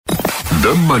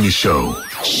The Money Show.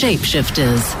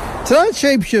 Shapeshifters. Tonight,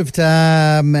 Shapeshift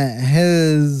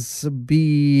has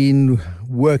been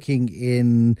working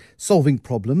in solving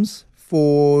problems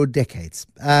for decades.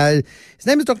 His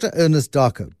name is Dr. Ernest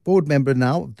Darko, board member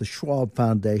now of the Schwab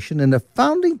Foundation and a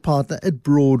founding partner at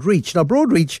Broadreach. Now,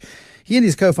 Broadreach, he and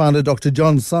his co-founder, Dr.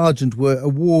 John Sargent, were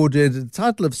awarded the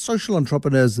title of Social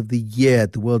Entrepreneurs of the Year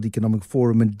at the World Economic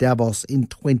Forum in Davos in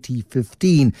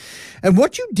 2015. And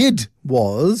what you did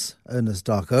was, Ernest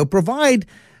Darko, provide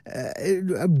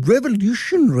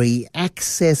revolutionary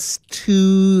access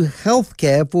to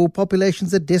healthcare for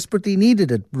populations that desperately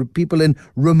needed it, people in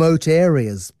remote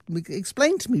areas.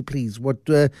 Explain to me, please,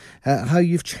 how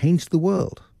you've changed the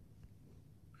world.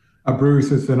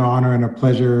 Bruce, it's an honor and a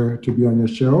pleasure to be on your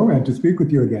show and to speak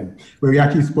with you again. We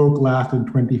actually spoke last in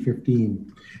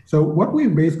 2015. So what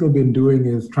we've basically been doing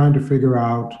is trying to figure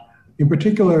out, in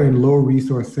particular in low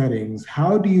resource settings,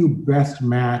 how do you best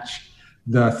match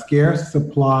the scarce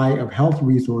supply of health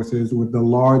resources with the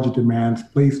large demands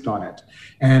placed on it.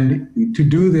 And to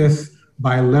do this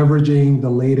by leveraging the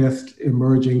latest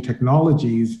emerging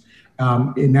technologies,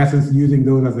 in essence, using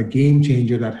those as a game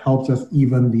changer that helps us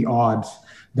even the odds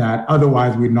that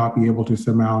otherwise we'd not be able to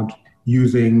surmount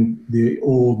using the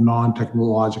old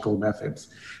non-technological methods.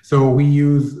 So we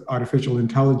use artificial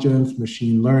intelligence,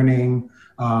 machine learning,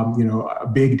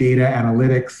 big data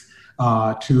analytics,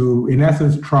 to, in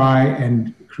essence, try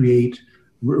and create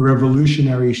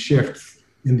revolutionary shifts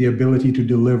in the ability to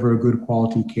deliver good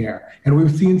quality care. And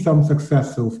we've seen some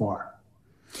success so far.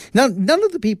 Now, none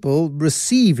of the people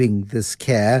receiving this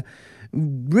care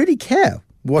really care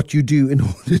what you do in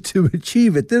order to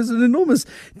achieve it. There's an enormous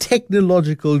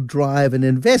technological drive and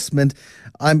investment.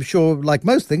 I'm sure, like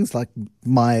most things, like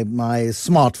my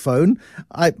smartphone,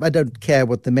 I don't care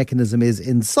what the mechanism is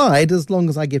inside as long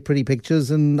as I get pretty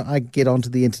pictures and I get onto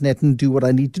the internet and do what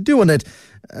I need to do on it.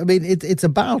 I mean, it's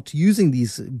about using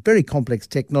these very complex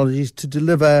technologies to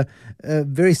deliver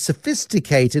very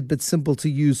sophisticated but simple to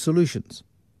use solutions.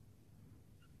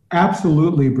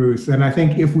 Absolutely, Bruce. And I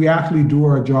think if we actually do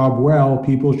our job well,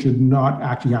 people should not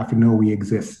actually have to know we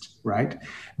exist, right?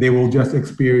 They will just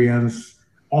experience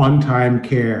on-time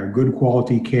care, good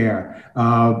quality care.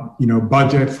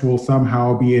 Budgets will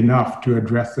somehow be enough to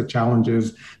address the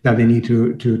challenges that they need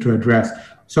to address.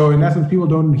 So in essence, people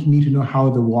don't need to know how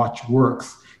the watch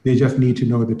works. They just need to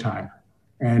know the time.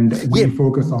 And we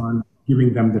focus on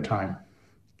giving them the time.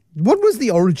 What was the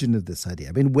origin of this idea?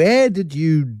 I mean, where did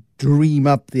you dream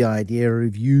up the idea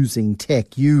of using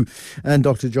tech, you and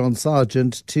Dr. John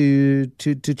Sargent, to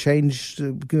change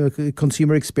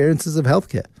consumer experiences of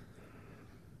healthcare?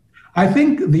 I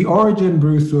think the origin,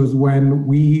 Bruce, was when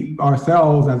we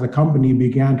ourselves as a company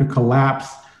began to collapse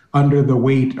under the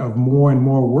weight of more and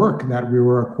more work that we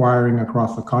were acquiring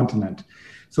across the continent.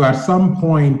 So at some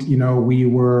point, we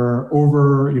were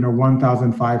over,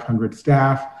 1,500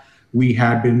 staff. We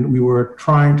were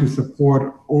trying to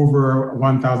support over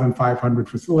 1,500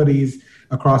 facilities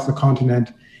across the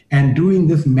continent, and doing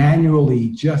this manually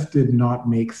just did not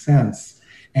make sense.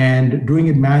 And doing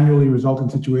it manually results in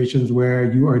situations where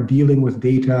you are dealing with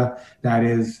data that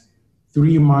is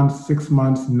 3 months, 6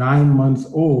 months, 9 months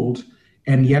old,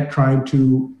 and yet trying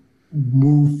to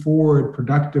move forward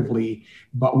productively,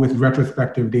 but with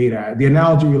retrospective data. The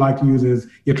analogy we like to use is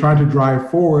you're trying to drive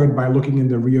forward by looking in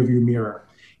the rearview mirror.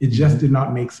 It just did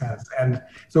not make sense. And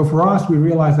so for us, we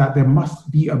realized that there must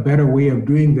be a better way of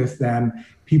doing this than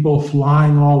people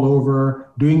flying all over,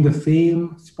 doing the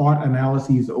same spot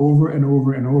analyses over and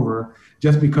over and over,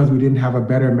 just because we didn't have a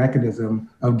better mechanism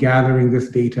of gathering this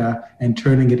data and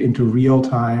turning it into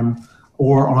real-time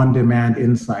or on-demand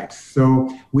insights. So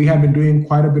we have been doing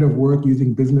quite a bit of work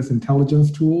using business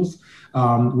intelligence tools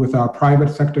with our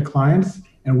private sector clients.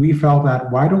 And we felt that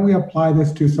why don't we apply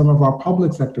this to some of our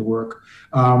public sector work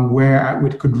where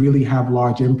it could really have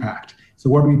large impact. So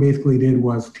what we basically did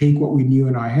was take what we knew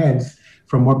in our heads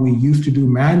from what we used to do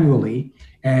manually,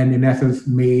 and in essence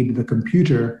made the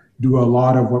computer do a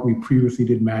lot of what we previously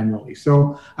did manually.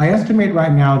 So I estimate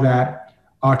right now that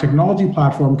our technology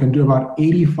platform can do about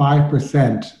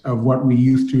 85% of what we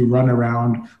used to run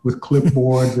around with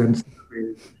clipboards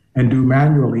and do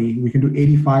manually. We can do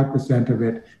 85% of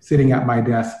it sitting at my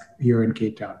desk here in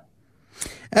Cape Town.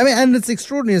 I mean, and it's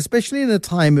extraordinary, especially in a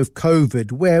time of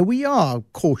COVID, where we are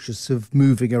cautious of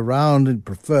moving around and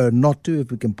prefer not to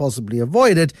if we can possibly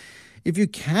avoid it. If you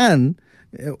can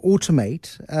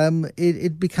automate,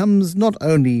 it becomes not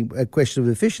only a question of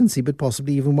efficiency, but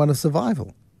possibly even one of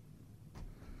survival.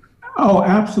 Oh,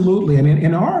 absolutely. And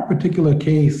in our particular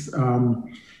case,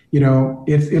 it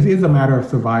is a matter of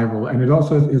survival, and it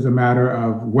also is a matter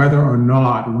of whether or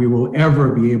not we will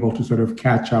ever be able to sort of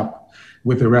catch up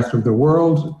with the rest of the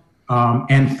world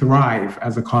and thrive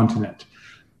as a continent.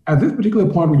 At this particular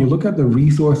point, when you look at the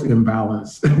resource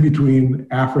imbalance between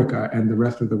Africa and the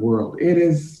rest of the world, it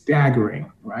is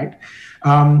staggering, right?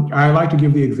 I like to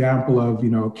give the example of,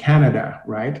 Canada,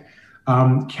 right?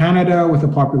 Canada, with a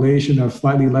population of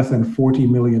slightly less than 40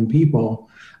 million people,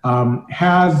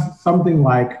 has something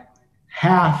like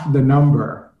half the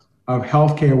number of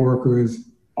healthcare workers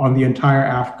on the entire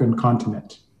African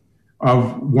continent of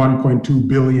 1.2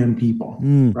 billion people,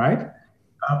 right?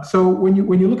 So when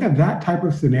you look at that type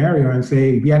of scenario and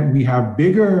say, yet we have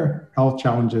bigger health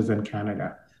challenges in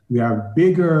Canada, we have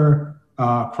bigger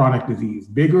chronic disease,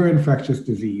 bigger infectious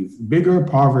disease, bigger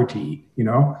poverty,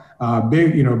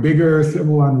 bigger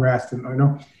civil unrest,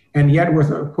 and yet we're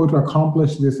supposed to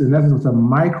accomplish this in essence a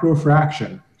micro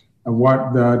fraction of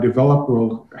what the developed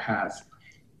world has.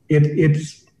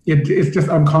 It's just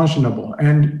unconscionable.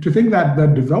 And to think that the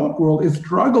developed world is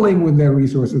struggling with their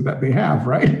resources that they have,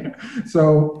 right?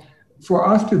 So for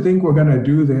us to think we're going to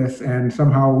do this and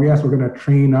somehow, yes, we're going to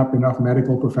train up enough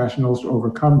medical professionals to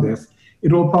overcome this,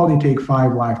 it will probably take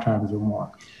 5 lifetimes or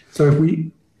more. So if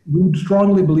we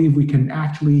strongly believe we can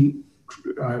actually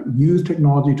use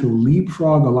technology to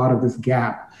leapfrog a lot of this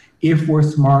gap if we're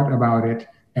smart about it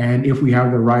and if we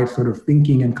have the right sort of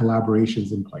thinking and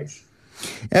collaborations in place.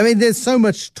 I mean, there's so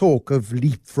much talk of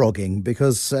leapfrogging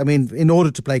because, in order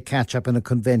to play catch up in a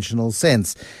conventional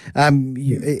sense,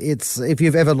 it's if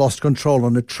you've ever lost control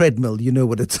on a treadmill, you know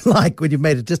what it's like when you've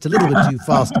made it just a little bit too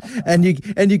fast, and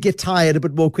you get tired a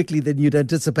bit more quickly than you'd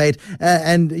anticipate,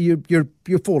 and you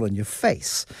fall on your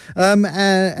face,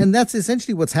 and that's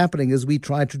essentially what's happening as we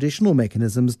try traditional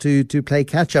mechanisms to play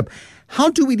catch up. How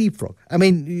do we leapfrog? I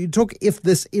mean, you talk if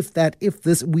this, if that, if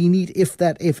this, we need if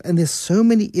that, if, and there's so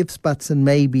many ifs, buts, and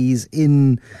maybes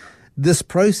in this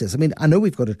process. I mean, I know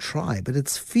we've got to try, but it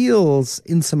feels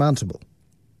insurmountable.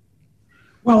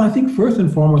 Well, I think first and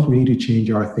foremost, we need to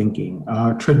change our thinking.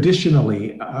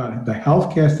 Traditionally, the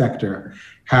healthcare sector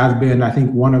has been, I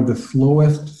think, one of the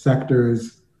slowest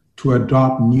sectors to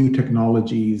adopt new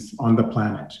technologies on the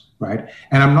planet, right?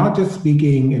 And I'm not just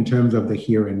speaking in terms of the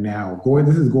here and now.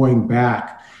 This is going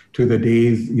back to the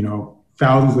days,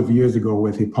 thousands of years ago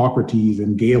with Hippocrates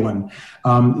and Galen.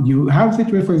 You have a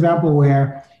situation, for example,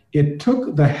 where it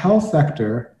took the health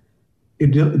sector,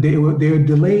 they were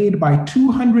delayed by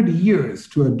 200 years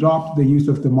to adopt the use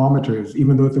of thermometers,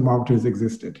 even though thermometers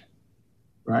existed,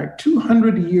 right?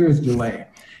 200 years delay.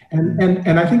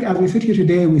 And I think as we sit here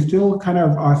today, we still kind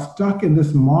of are stuck in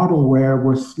this model where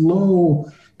we're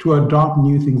slow to adopt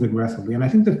new things aggressively. And I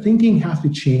think the thinking has to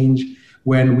change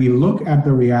when we look at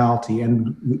the reality.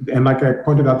 And like I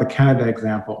pointed out, the Canada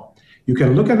example, you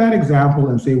can look at that example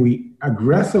and say we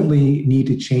aggressively need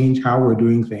to change how we're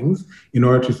doing things in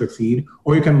order to succeed.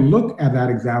 Or you can look at that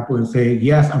example and say,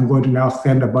 yes, I'm going to now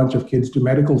send a bunch of kids to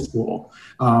medical school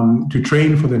to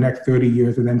train for the next 30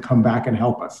 years and then come back and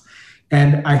help us.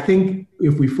 And I think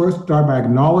if we first start by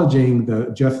acknowledging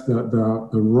the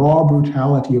raw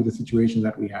brutality of the situation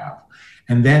that we have,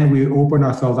 and then we open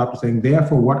ourselves up to saying,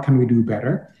 therefore, what can we do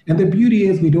better? And the beauty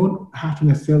is we don't have to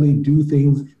necessarily do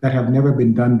things that have never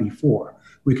been done before.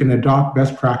 We can adopt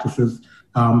best practices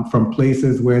from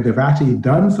places where they've actually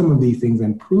done some of these things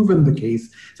and proven the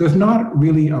case. So it's not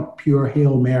really a pure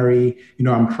Hail Mary,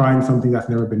 I'm trying something that's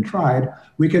never been tried.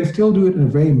 We can still do it in a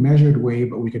very measured way,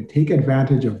 but we can take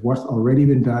advantage of what's already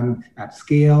been done at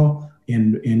scale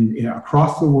in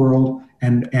across the world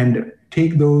and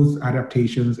take those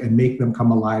adaptations and make them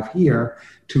come alive here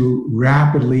to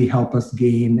rapidly help us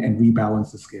gain and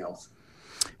rebalance the scales.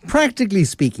 Practically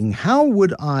speaking, how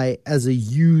would I, as a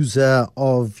user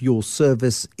of your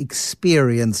service,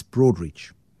 experience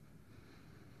Broadreach?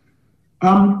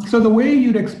 So the way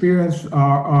you'd experience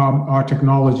our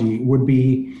technology would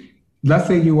be, let's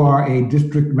say you are a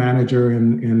district manager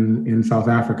in South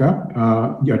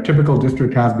Africa. Your typical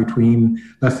district has between,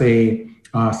 let's say,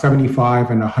 75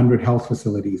 and 100 health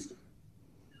facilities.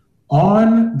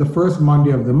 On the first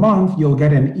Monday of the month, you'll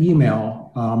get an email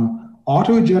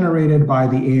auto-generated by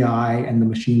the AI and the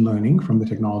machine learning from the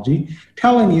technology,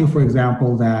 telling you, for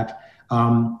example, that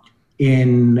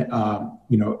in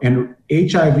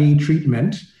HIV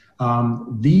treatment,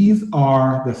 these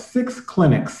are the 6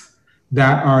 clinics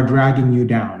that are dragging you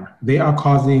down. They are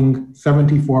causing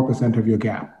 74% of your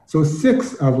gap. So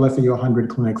 6 of, let's say, your 100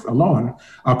 clinics alone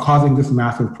are causing this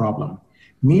massive problem,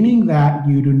 meaning that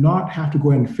you do not have to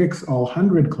go and fix all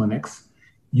 100 clinics.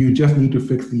 You just need to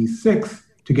fix these 6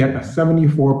 to get a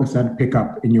 74%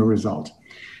 pickup in your result.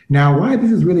 Now, why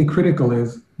this is really critical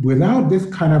is without this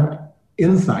kind of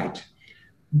insight,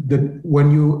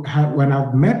 when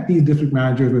I've met these district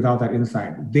managers without that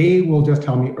insight, they will just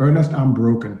tell me, Ernest, I'm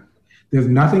broken. There's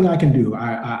nothing I can do.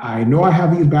 I know I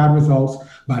have these bad results,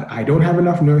 but I don't have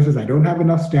enough nurses. I don't have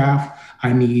enough staff.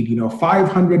 I need,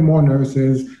 500 more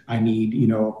nurses. I need,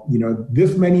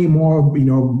 this many more,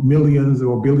 millions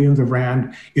or billions of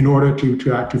rand in order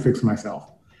to fix myself.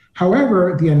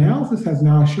 However, the analysis has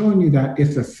now shown you that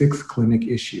it's a 6-clinic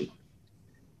issue.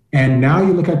 And now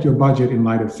you look at your budget in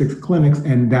light of 6 clinics,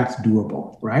 and that's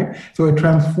doable, right? So it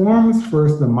transforms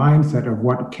first the mindset of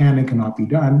what can and cannot be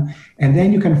done, and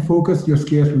then you can focus your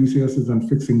scarce resources on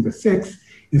fixing the 6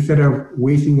 instead of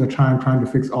wasting your time trying to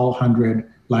fix all 100,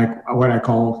 like what I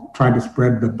call trying to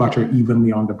spread the butter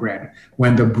evenly on the bread,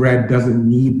 when the bread doesn't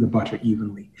need the butter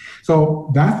evenly.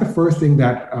 So that's the first thing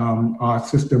that our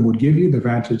system would give you, the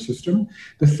Vantage system.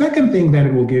 The second thing that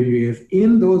it will give you is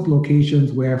in those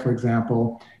locations where, for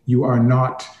example, you are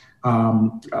not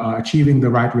achieving the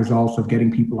right results of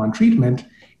getting people on treatment,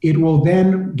 it will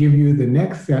then give you the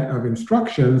next set of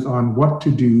instructions on what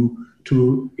to do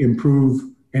to improve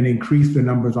and increase the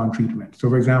numbers on treatment. So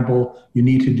for example, you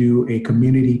need to do a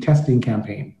community testing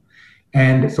campaign.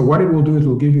 And so what it will do is it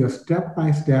will give you a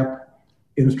step-by-step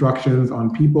instructions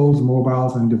on people's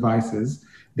mobiles and devices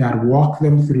that walk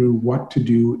them through what to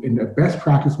do in the best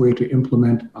practice way to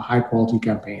implement a high-quality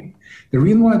campaign. The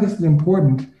reason why this is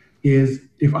important is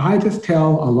if I just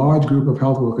tell a large group of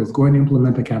health workers, go and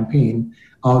implement a campaign,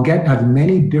 I'll get as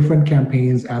many different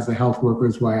campaigns as the health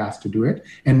workers who I asked to do it,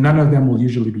 and none of them will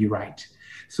usually be right.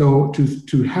 So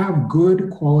to have good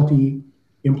quality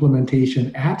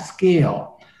implementation at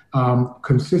scale,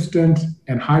 consistent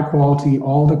and high quality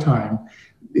all the time,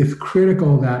 it's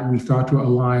critical that we start to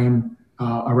align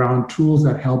around tools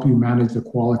that help you manage the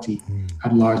quality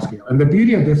at large scale. And the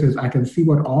beauty of this is I can see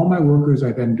what all my workers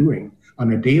are then doing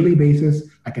on a daily basis.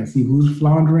 I can see who's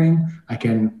floundering. I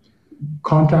can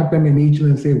contact them immediately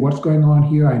and say, what's going on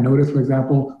here? I noticed, for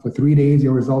example, for 3 days,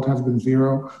 your result has been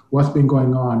 0. What's been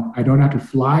going on? I don't have to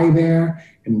fly there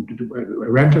and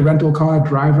rent a rental car,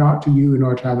 drive out to you in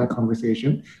order to have that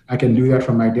conversation. I can do that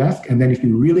from my desk. And then if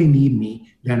you really need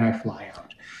me, then I fly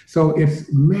out. So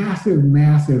it's massive,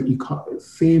 massive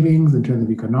savings in terms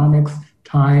of economics,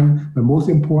 time, but most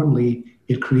importantly,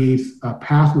 it creates a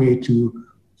pathway to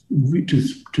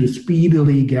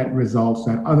speedily get results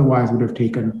that otherwise would have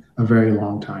taken a very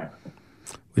long time.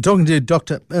 We're talking to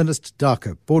Dr. Ernest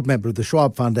Darko, board member of the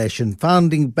Schwab Foundation,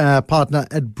 founding partner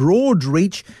at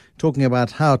Broadreach, talking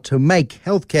about how to make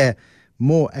healthcare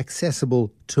more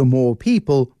accessible to more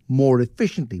people, more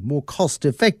efficiently, more cost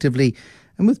effectively,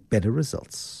 and with better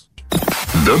results.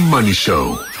 The Money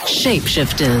Show.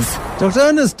 Shapeshifters. Dr.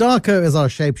 Ernest Darko is our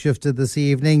shapeshifter this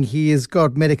evening. He has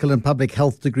got medical and public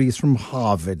health degrees from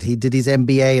Harvard. He did his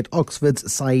MBA at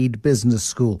Oxford's Said Business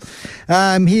School.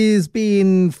 He's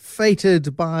been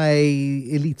feted by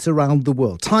elites around the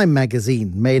world. Time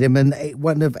magazine made him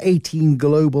one of 18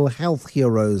 global health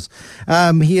heroes.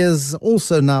 He is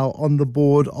also now on the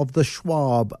board of the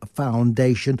Schwab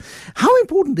Foundation. How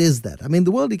important is that? I mean,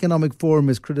 the World Economic Forum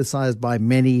is criticized by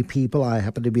many people. I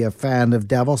happen to be a fan of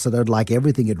Davos. I don't like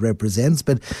everything it represents,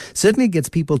 but certainly gets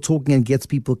people talking and gets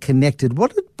people connected.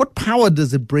 What power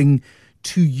does it bring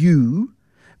to you?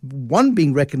 One,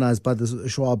 being recognized by the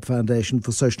Schwab Foundation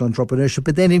for Social Entrepreneurship,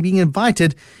 but then being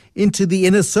invited into the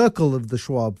inner circle of the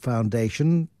Schwab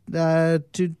Foundation to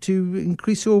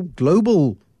increase your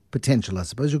global potential, I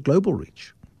suppose, your global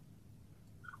reach.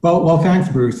 Well, thanks,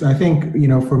 Bruce. I think,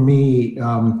 for me,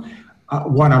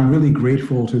 one, I'm really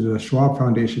grateful to the Schwab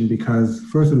Foundation because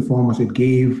first and foremost, it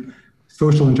gave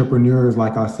social entrepreneurs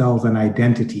like ourselves an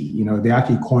identity. They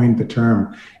actually coined the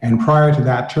term. And prior to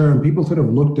that term, people sort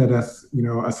of looked at us,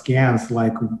 askance,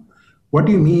 like, what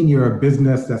do you mean you're a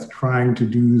business that's trying to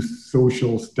do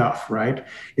social stuff, right?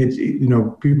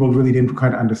 People really didn't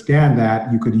quite understand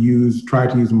that you could try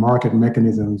to use market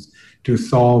mechanisms to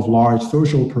solve large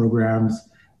social programs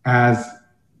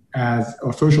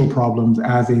or social problems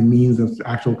as a means of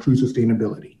actual true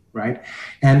sustainability, right?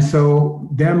 And so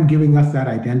them giving us that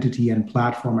identity and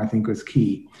platform, I think, was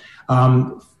key.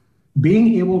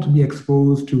 Being able to be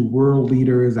exposed to world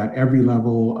leaders at every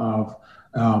level of,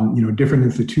 different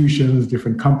institutions,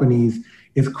 different companies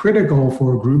is critical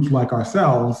for groups like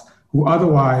ourselves who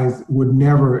otherwise would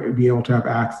never be able to have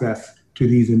access to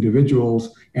these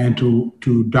individuals and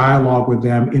to dialogue with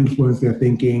them, influence their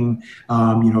thinking,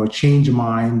 change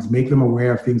minds, make them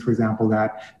aware of things, for example,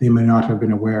 that they may not have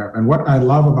been aware of. And what I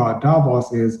love about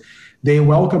Davos is they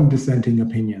welcome dissenting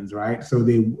opinions, right? So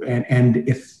they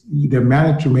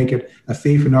managed to make it a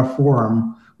safe enough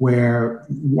forum where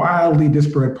wildly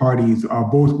disparate parties are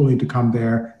both willing to come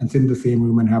there and sit in the same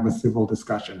room and have a civil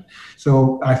discussion.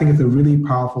 So I think it's a really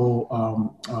powerful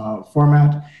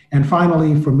format. And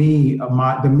finally, for me,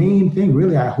 the main thing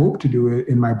really I hope to do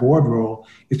in my board role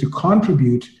is to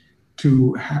contribute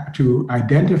to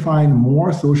identifying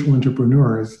more social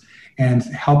entrepreneurs and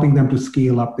helping them to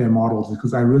scale up their models,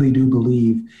 because I really do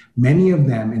believe many of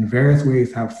them in various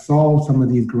ways have solved some of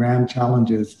these grand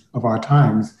challenges of our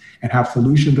times and have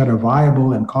solutions that are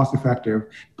viable and cost effective,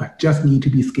 but just need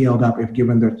to be scaled up if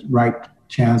given the right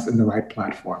chance and the right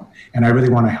platform. And I really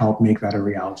want to help make that a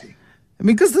reality. I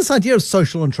mean, because this idea of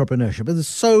social entrepreneurship is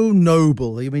so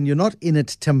noble. I mean, you're not in it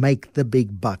to make the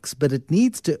big bucks, but it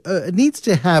needs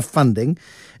to have funding,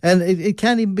 and it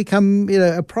can even become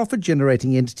a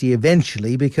profit-generating entity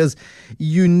eventually, because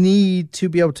you need to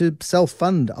be able to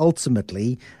self-fund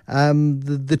ultimately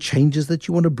the changes that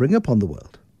you want to bring upon the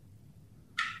world.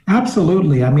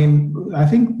 Absolutely. I mean, I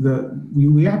think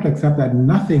we have to accept that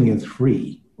nothing is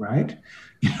free, right?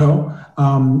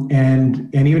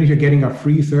 And even if you're getting a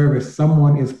free service,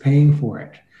 someone is paying for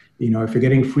it. If you're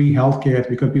getting free healthcare, it's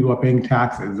because people are paying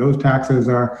taxes. Those taxes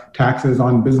are taxes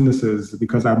on businesses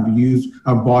because I've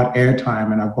bought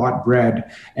airtime and I've bought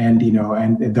bread, and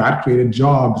that created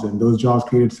jobs, and those jobs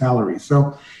created salaries.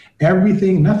 So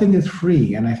nothing is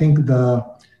free. And I think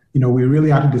we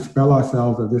really have to dispel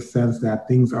ourselves of this sense that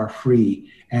things are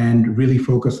free and really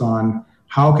focus on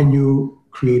how can you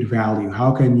create value?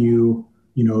 How can you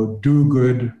do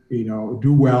good,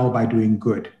 do well by doing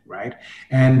good, right?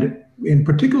 And in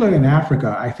particular in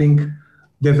Africa, I think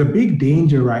there's a big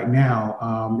danger right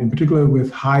now, in particular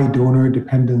with high donor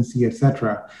dependency, et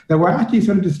cetera, that we're actually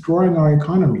sort of destroying our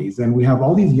economies. And we have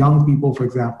all these young people, for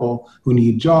example, who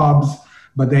need jobs,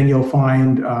 but then you'll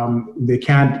find they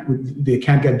can't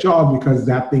get jobs because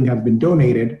that thing has been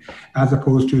donated, as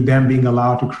opposed to them being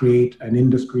allowed to create an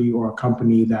industry or a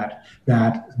company that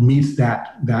meets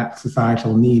that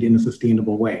societal need in a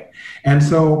sustainable way. And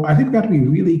so I think we have to be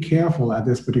really careful at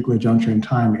this particular juncture in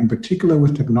time, in particular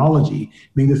with technology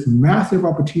being this massive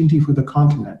opportunity for the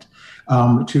continent,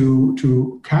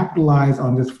 to capitalize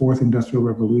on this fourth industrial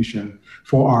revolution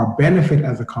for our benefit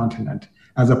as a continent,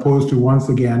 as opposed to once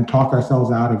again talk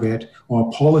ourselves out of it or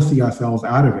policy ourselves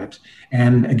out of it.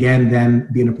 And again, then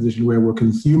be in a position where we're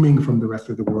consuming from the rest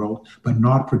of the world, but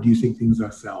not producing things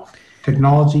ourselves.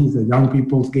 Technology is a young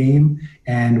people's game,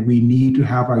 and we need to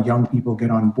have our young people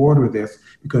get on board with this,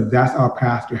 because that's our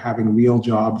path to having real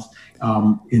jobs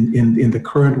in the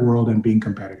current world and being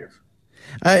competitive.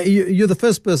 You're the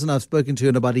first person I've spoken to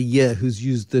in about a year who's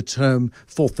used the term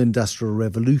fourth industrial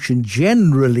revolution.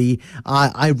 Generally,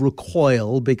 I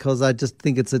recoil, because I just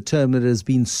think it's a term that has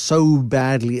been so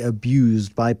badly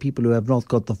abused by people who have not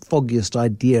got the foggiest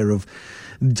idea of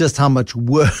just how much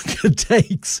work it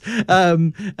takes. Just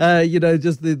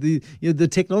the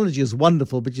technology is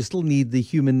wonderful, but you still need the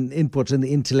human input and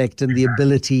the intellect and the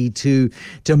ability to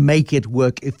make it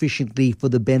work efficiently for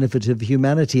the benefit of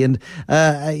humanity. And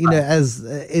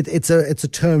it's a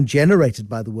term generated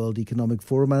by the World Economic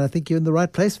Forum, and I think you're in the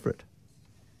right place for it.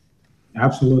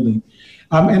 Absolutely.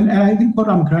 And I think what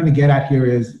I'm trying to get at here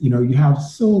is, you have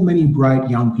so many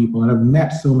bright young people, and I've met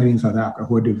so many in South Africa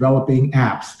who are developing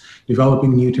apps,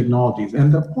 developing new technologies.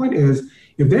 And the point is,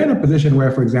 if they're in a position where,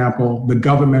 for example, the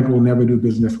government will never do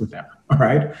business with them, all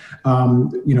right,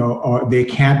 or they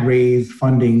can't raise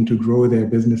funding to grow their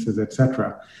businesses, et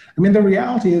cetera. I mean, the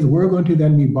reality is we're going to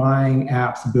then be buying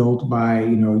apps built by,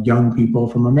 young people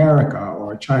from America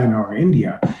or China or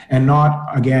India, and not,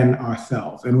 again,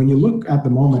 ourselves. And when you look at the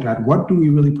moment at what do we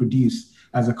really produce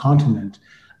as a continent,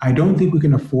 I don't think we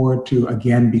can afford to,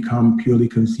 again, become purely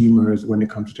consumers when it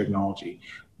comes to technology.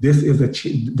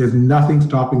 There's nothing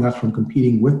stopping us from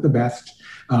competing with the best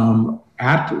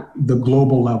at the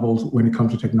global levels when it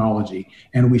comes to technology.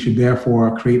 And we should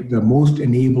therefore create the most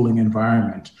enabling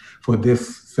environment for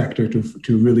this sector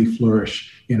to really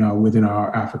flourish, within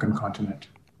our African continent.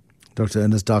 Dr.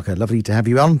 Ernest Darko, lovely to have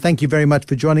you on. Thank you very much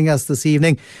for joining us this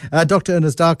evening. Dr.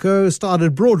 Ernest Darko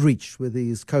started Broadreach with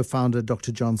his co-founder,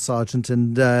 Dr. John Sargent,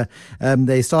 and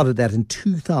they started that in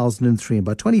 2003. And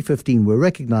by 2015, were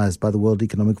recognized by the World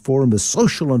Economic Forum as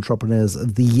Social Entrepreneurs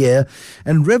of the Year,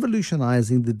 and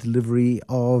revolutionizing the delivery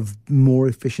of more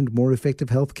efficient, more effective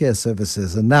healthcare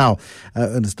services. And now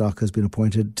Ernest Darko has been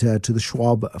appointed to the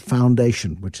Schwab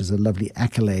Foundation, which is a lovely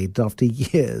accolade after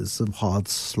years of hard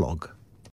slog.